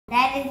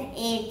That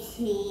is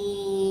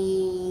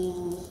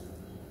 80.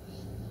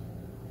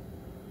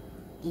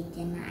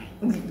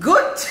 89.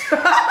 Good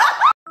job.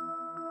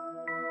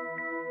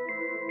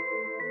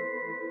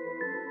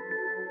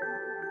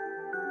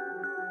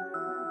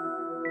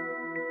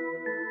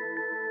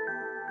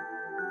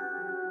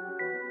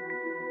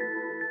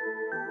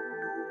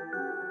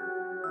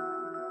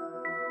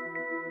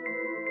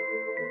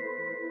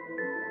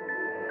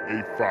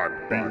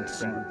 A5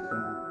 Beats.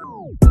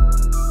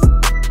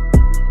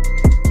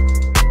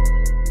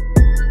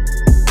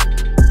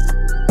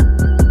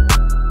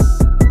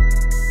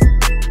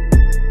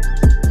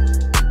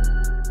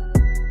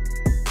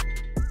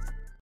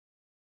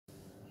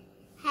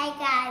 Hi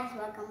guys,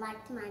 welcome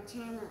back to my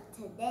channel.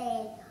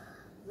 Today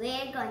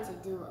we're going to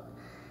do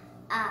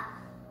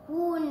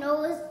Who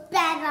Knows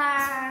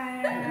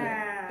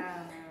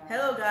Better.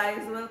 Hello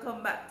guys,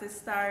 welcome back to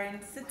Starring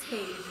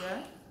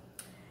Satasia.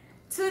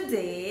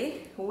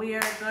 Today we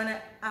are gonna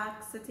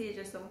ask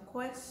Satasia some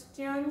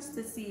questions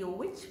to see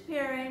which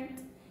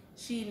parent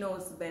she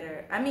knows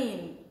better. I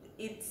mean,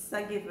 it's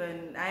a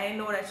given. I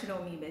know that she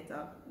knows me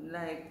better.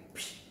 Like,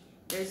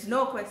 there's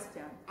no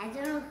question. I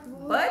don't know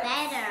who's But-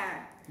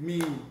 better.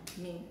 Me.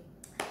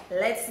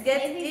 Let's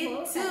get Maybe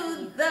both of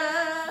into you. the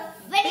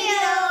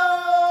Video!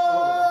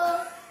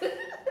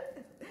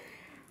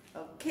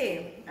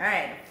 Okay,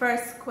 alright.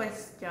 First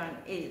question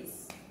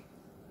is,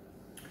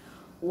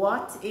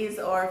 what is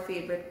our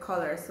favorite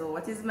color? So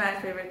what is my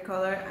favorite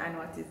color and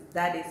what is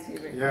Daddy's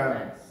favorite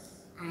color?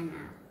 I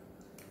know.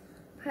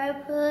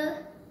 Purple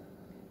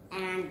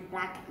and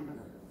black and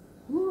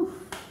blue.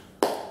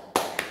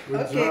 Good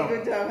Okay, job.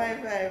 good job. High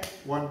five.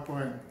 1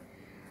 point.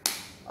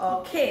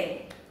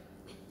 Okay.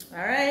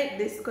 Alright,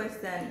 this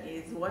question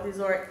is, what is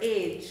our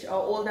age?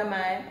 How old am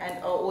I and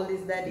how old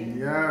is Daddy?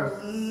 Yes.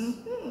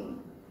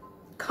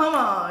 Come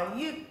on,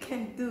 you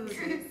can do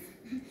this.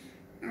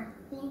 I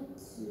think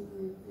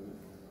you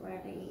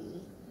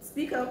 40.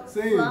 Speak up.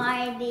 Say it.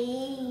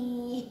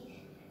 40.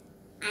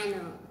 I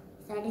know.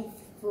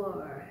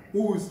 34.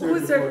 Who's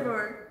Who's 34?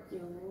 34? You.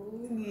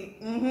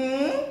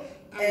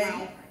 Mm-hmm. And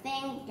I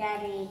think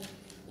Daddy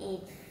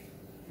is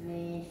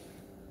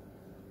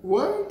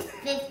What?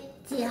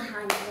 50. $50,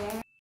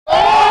 100?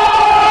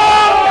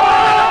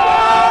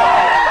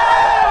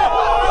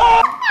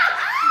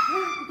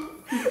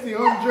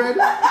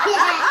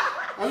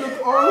 I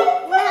look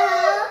old? No.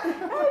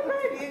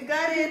 You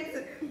got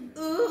it.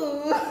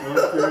 Ooh.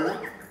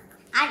 Okay.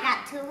 I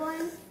got 2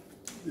 points.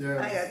 Yes.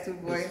 I got 2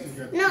 points. Yes,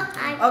 you got No, 2 points.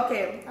 I.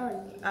 Okay.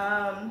 Oh,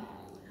 yeah.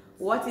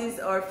 What is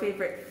our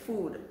favorite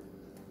food?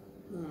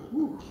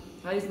 Ooh.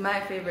 What is my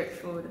favorite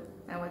food?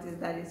 And what is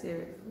Daddy's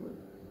favorite food?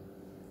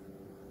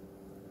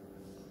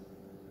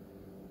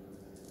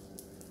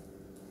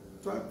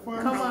 Track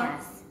fast. Come on.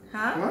 Papayas.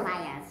 Huh?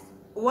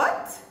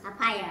 What?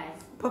 Papayas.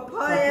 What?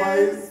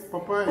 Papayas. Papayas.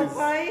 Papayas.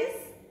 Papayas?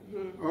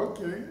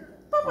 Okay.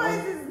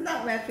 Papayas is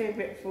not my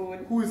favorite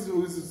food. Who's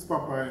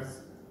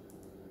Papayas?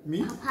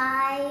 Me?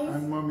 Papayas.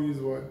 And mommy is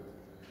what?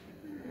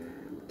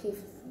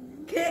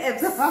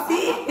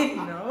 KFC?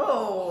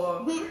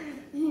 No.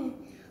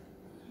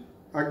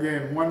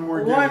 Again, one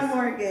more One guess.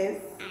 more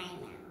guess. I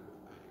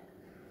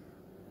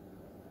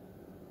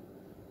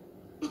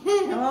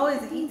know. I'm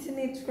always eating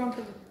it from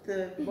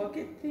the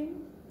bucket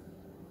thing.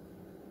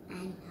 I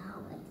know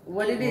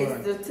What it is?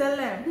 What? So tell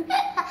them.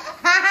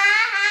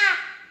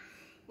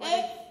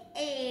 it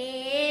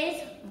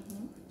is.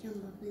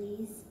 Jumbo,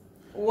 please.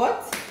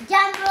 What?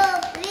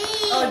 Jumbo,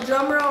 please. Oh,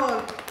 drum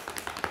roll.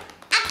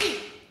 Aki.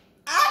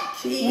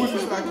 Aki. Who's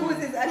this Aki? Who's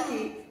this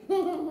Aki?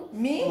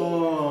 Me?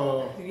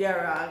 Oh,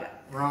 You're wrong.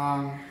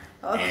 wrong.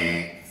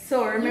 Okay.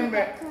 So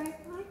remember,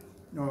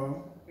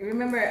 No.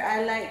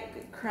 I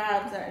like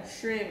crabs and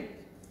shrimp.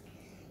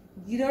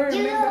 You don't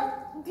remember?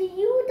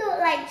 You don't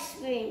like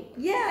shrimp.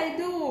 Yeah, I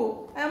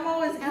do. I'm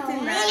always Oh,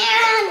 eating man.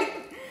 that.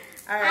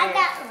 All I right.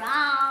 got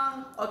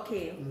wrong.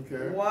 Okay.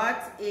 Okay. What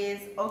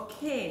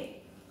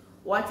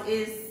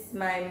is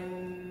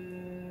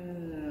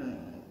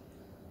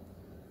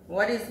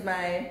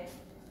my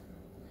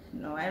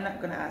no, I'm not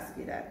gonna ask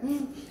you that. Hey,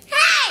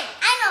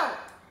 I know.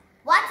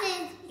 What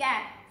is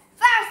your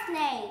first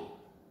name?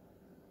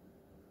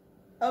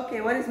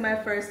 Okay, what is my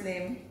first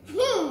name?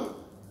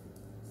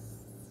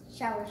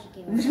 Shower she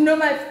gave us. No,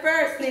 my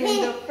first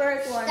name, the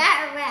first one.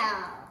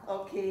 Darrell.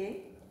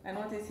 Okay. And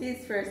what is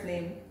his first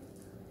name?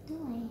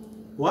 Dwayne.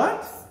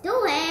 What?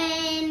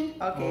 Dwayne.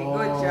 Okay, Oh,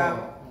 good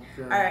job.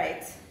 okay.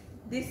 Alright.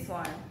 This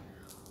one.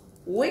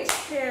 Which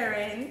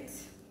parent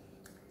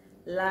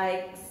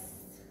likes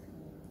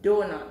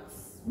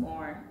donuts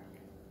more?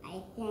 I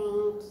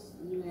think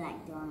you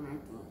like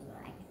donuts and you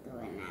like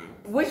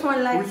donuts. Which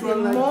one likes Which one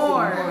it likes it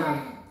more?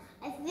 more?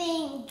 I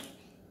think.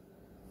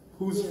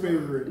 Who's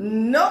favorite?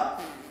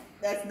 Nope.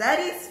 That's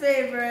Daddy's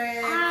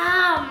favorite.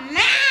 Oh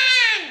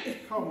man!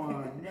 Come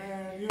on,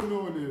 man. You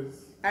know this.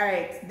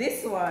 Alright,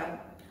 this one.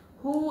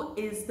 Who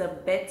is the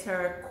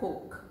better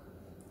cook?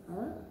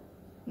 Huh?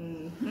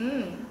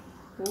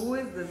 Who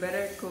is the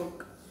better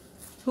cook?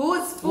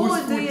 Whose food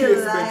Whose do food you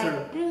tastes like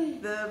better?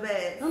 the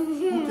best?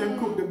 Who can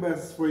cook the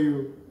best for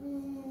you?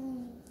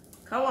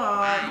 Come on.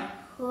 I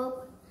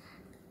cook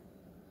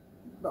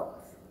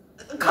both.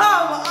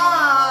 Come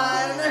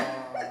on.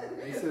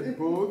 You said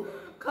both.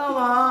 Come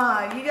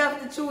on. You have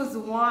to choose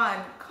one.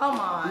 Come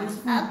on. Whose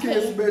food Okay.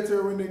 tastes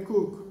better when they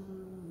cook?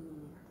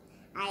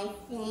 I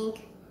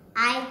think.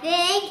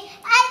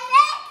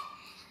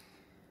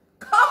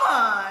 Come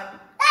on.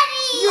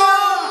 Daddy!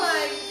 Oh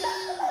my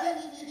God.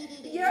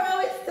 You're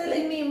always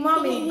telling me,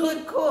 Mommy,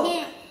 good cook.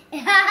 Oh.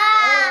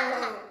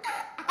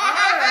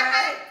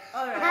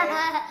 All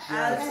right.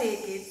 I'll take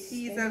it.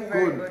 She's a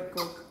very good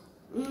cook.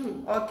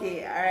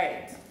 Okay, all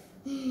right.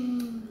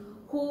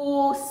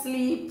 Who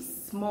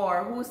sleeps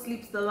more? Who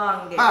sleeps the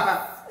longest?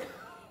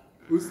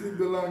 Who sleep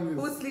the longest?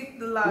 Who sleeps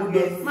the Who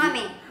longest? doesn't?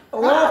 Mommy.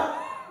 Oh.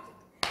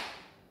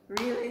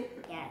 Really?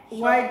 Yeah.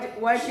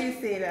 Why do you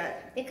say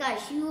that?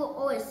 Because you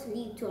always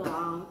sleep too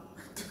long.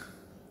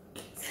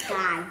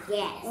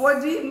 Yes.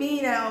 What do you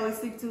mean I always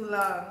sleep too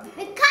long?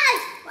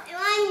 Because when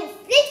you're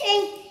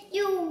sleeping,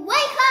 you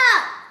wake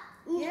up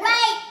Yeah.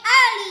 right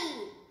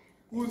early.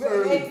 Who's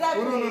early?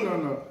 Exactly. Oh,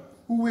 no.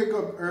 Who wake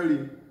up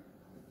early?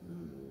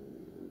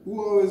 Who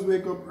always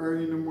wake up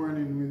early in the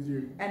morning with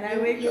you? And I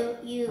wake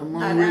up. And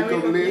And I wake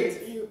up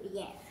late?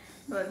 Yes.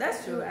 Well,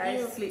 that's true. I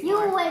sleep You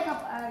more. wake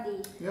up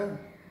early. Yeah.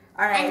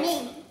 All right. I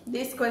mean-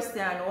 This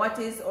question: What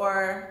is the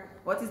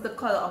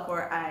color of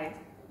our eye?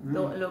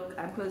 Don't look.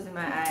 I'm closing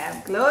my eye.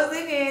 I'm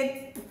closing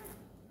it.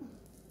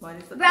 What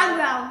is the Brown, color?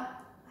 brown.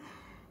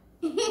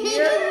 Yeah.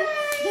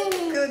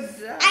 Good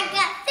job. I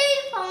got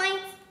 3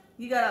 points.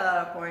 You got a lot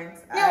of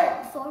points. All No,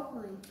 right. 4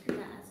 points.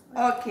 Yes.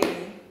 Okay.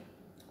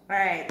 All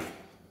right.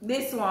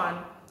 This one.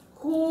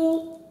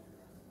 Who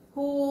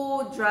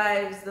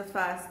drives the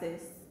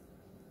fastest?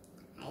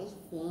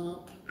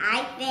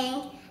 I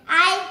think.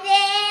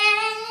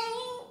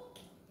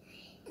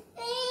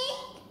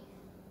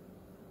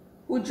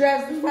 Who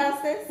drives the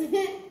fastest?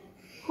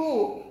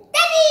 Who?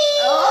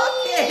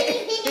 Daddy!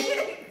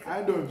 Okay.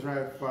 I don't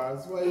drive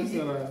fast. Why you say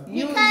that?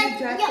 You Because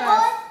drive you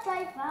fast.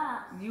 always drive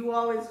fast. You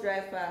always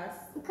drive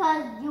fast.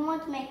 Because you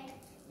want to make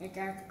your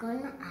dad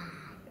gonna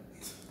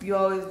You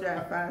always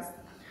drive fast.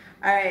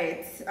 All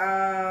right.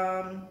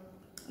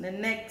 The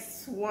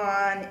next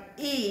one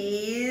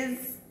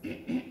is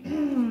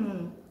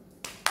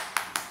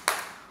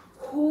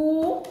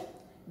who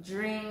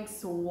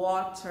drinks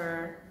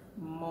water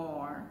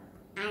more?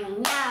 I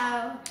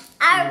know.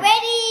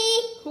 Already.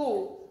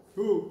 Who?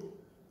 Who?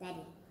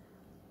 Daddy.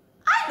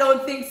 I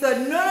don't think so.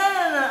 No.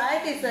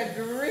 I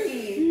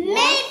disagree.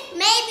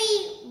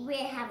 Maybe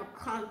we'll have a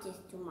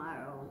contest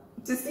tomorrow.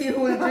 To see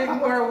who will drink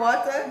more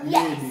water?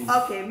 Yes. Maybe.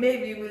 Okay,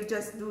 maybe we'll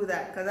just do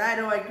that because I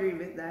don't agree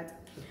with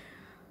that.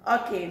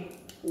 Okay,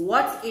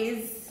 what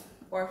is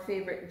our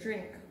favorite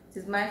drink?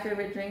 This is my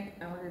favorite drink,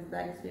 and what is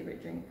Daddy's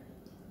favorite drink?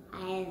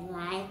 I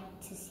like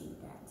to see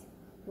that.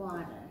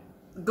 Water.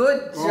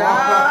 Good Oh.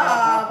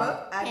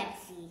 job! And-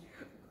 Pepsi.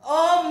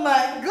 oh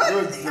my Good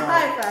goodness! job.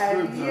 High five!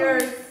 Good job. You're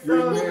You so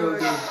nailed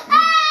good. it.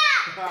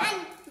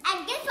 And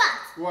guess what?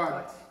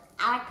 What?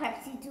 I like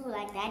Pepsi too,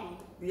 like Daddy.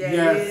 Yeah,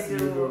 Yes, you you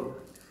do. do.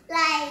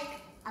 Like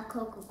a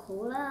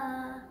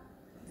Coca-Cola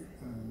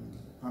And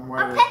or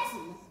why?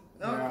 Pepsi.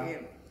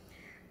 Okay.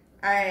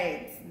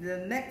 Alright, the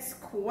next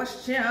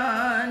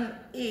question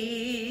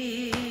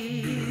is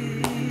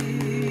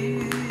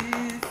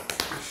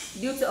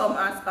due to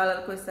ask all of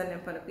the questions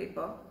for the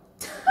people.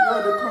 You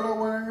got the color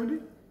one already?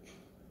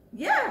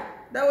 Yeah,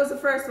 that was the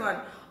first one.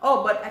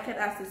 Oh, but I can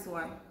ask this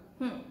one.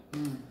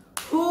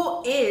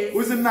 Who is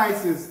Who's the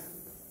nicest?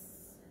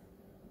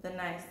 the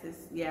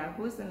nicest? Yeah,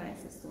 who's the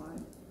nicest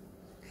one?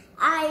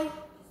 I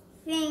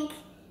think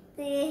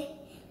the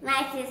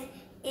nicest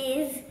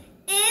is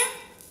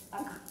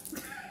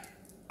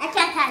I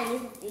can't tell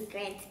you the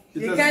secret.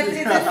 You can't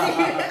do the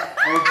secret.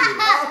 Okay.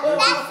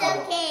 That's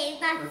okay.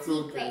 It's not That's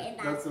secret. okay. It's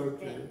not That's secret.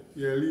 okay.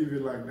 Yeah, leave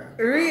it like that.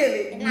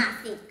 Really? It's not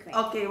secret.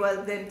 Okay,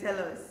 well then tell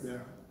us. Yeah.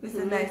 Who's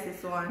the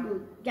nicest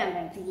one?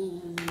 Drummer,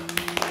 please.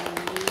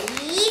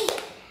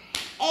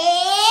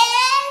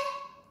 And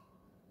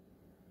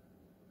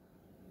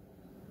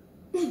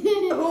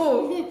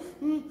Who?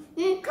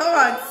 Come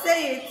on, say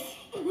it.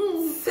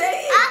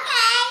 Say it.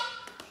 okay.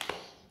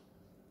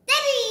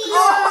 Daddy.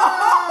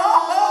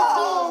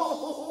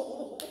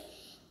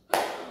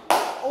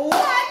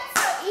 What?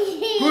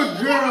 Good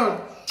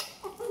girl.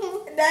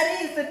 That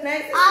is the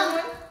nicest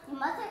one. You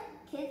mustn't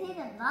kiss the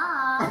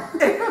dog.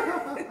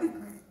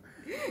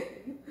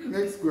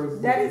 Next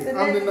question. That is the I'm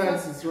the next one.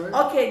 nicest, right?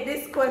 Okay,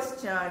 this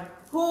question.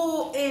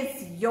 Who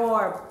is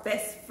your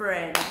best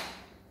friend?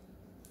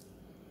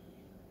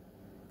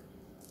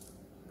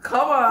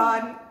 Come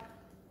on.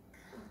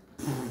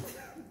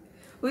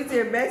 Who's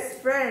your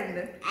best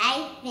friend?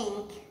 I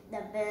think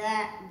the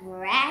best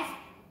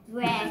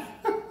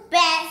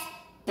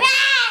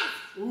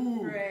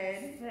Ooh.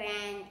 Friend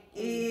friend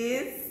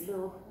is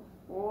the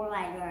whole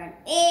I learned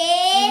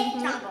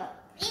is Jumbo.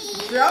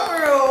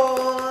 drum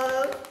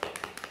roll.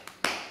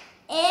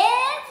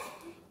 Is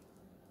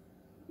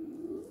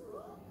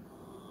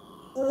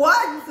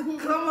What?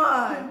 Come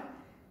on.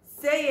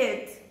 Say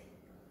it.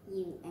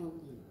 you and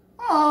you.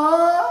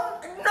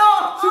 Aww. No.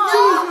 She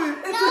chose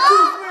me.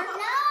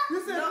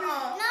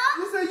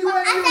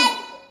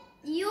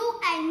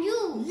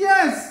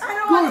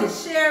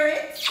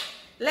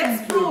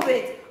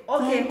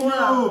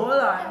 hold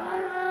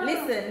on.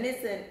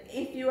 Listen.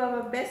 If you have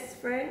a best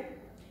friend,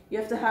 you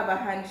have to have a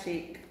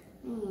handshake.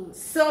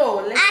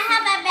 So let's. I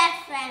have a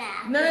best friend.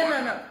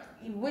 No.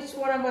 Which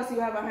one of us you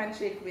have a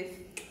handshake with?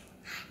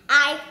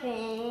 I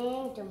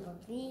think Jumbo,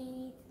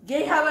 please.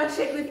 You have a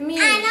handshake with me.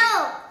 I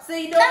know. So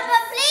you don't. Jumbo,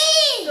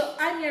 please. So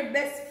I'm your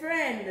best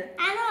friend.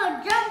 I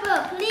know, Jumbo,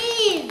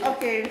 please.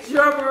 Okay,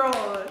 drum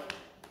roll.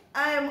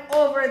 I am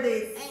over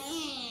this.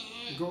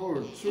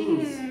 Go,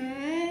 choose.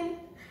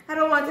 I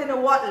don't want to know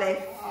what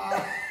left.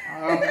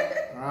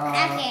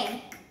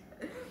 Okay.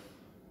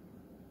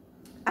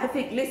 I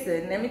think,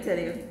 listen, let me tell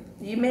you.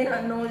 You may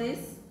not know this.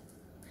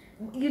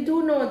 You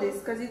do know this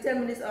because you tell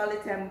me this all the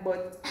time,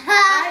 but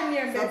I'm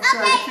your best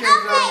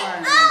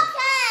friend.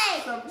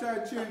 Stop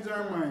trying to change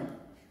our mind.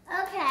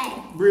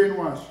 Okay.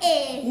 Brainwash.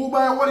 Who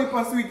buy what if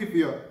a sweetie for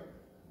you?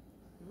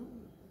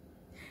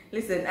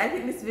 Listen, I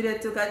think this video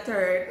took a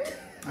turn.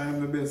 I am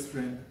the best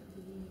friend.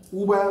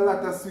 Who buy a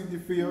lot of sweetie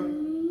for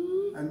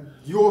you? And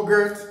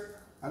yogurt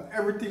and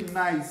everything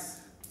nice.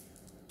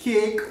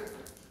 Cake.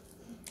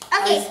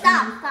 Okay,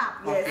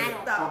 stop. Yes, I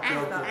know. stop.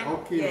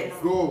 Okay. Yes.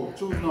 Go.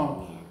 Choose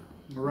now.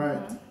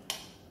 Right.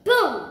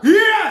 Boom.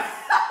 Yes!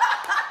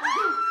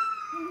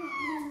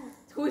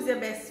 Who's your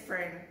best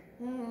friend?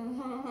 I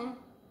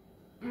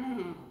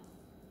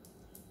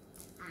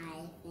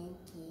think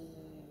is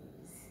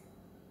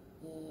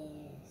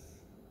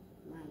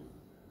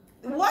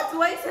mommy. What?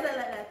 Why you say that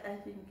like that? I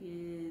think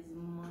is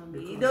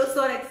mommy. You don't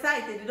sound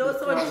excited. You don't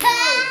sound Because-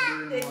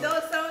 true. It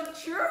don't sound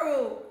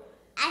true.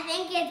 I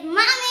think it's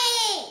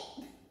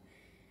mommy.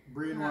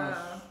 Brainwash.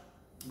 Nah.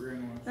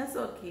 Brainwash. That's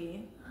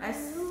okay.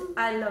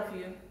 I love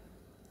you.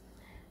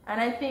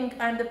 And I think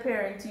I'm the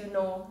parent you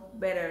know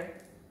better.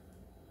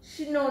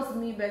 She knows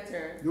me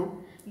better. Yup.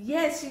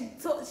 Yes,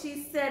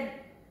 she said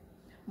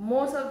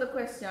most of the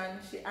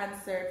questions she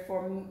answered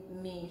for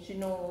me. She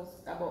knows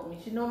about me.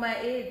 She know my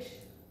age.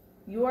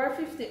 You are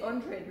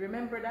 50-100.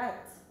 Remember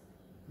that.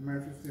 My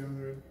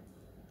 50-100.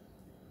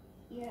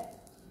 You're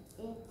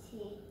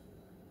 80.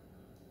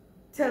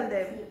 Tell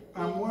them.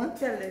 I'm what?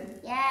 Tell them.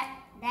 Yeah,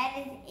 that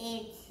is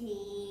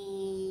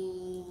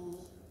 80.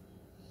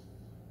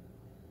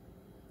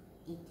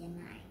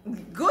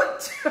 89. Good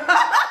job.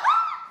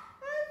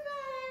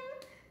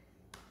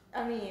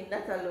 I mean,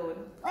 that's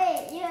alone.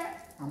 Wait, you're.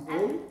 I'm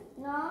old?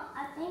 No,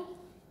 I think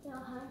you're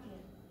 100.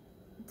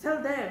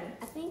 Tell them.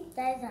 I think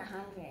that is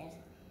 100.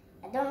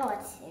 I don't know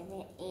what's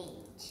the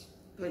age.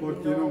 But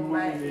But you know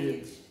my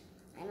age.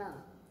 I know.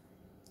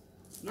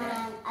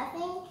 Yeah. And I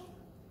think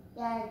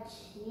your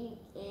cheek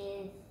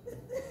is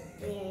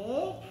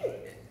big.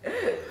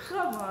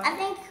 Come on. I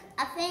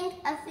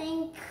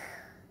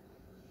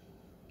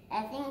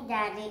think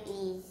Daddy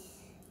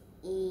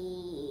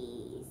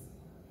is.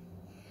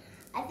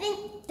 I think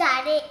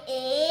Daddy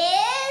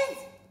is.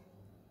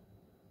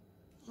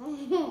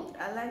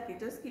 I like it.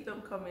 Just keep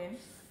them coming.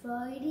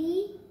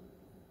 40.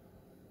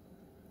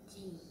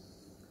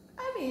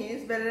 I mean,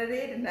 it's better than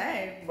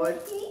 89,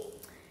 but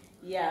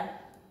yeah.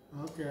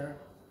 Okay.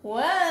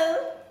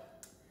 Well,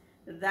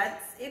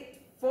 that's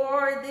it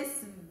for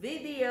this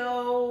video.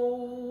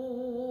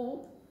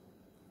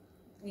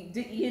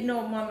 You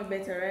know mommy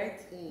better,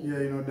 right? Yeah,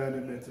 you know daddy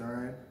better,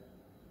 right?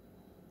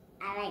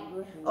 I like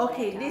both of them.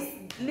 Okay,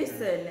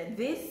 listen,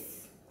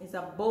 this is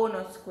a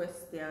bonus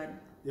question.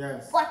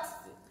 Yes. What's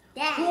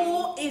that?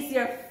 Who is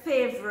your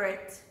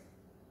favorite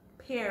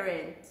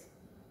parent?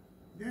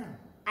 Yeah.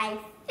 I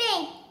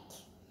think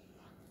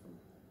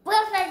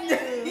both of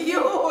you.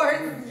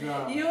 Yours. Good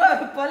job. You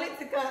have a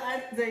political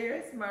answer.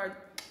 You're smart.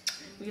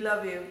 We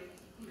love you.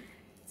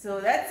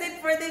 So that's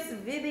it for this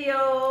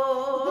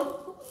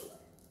video.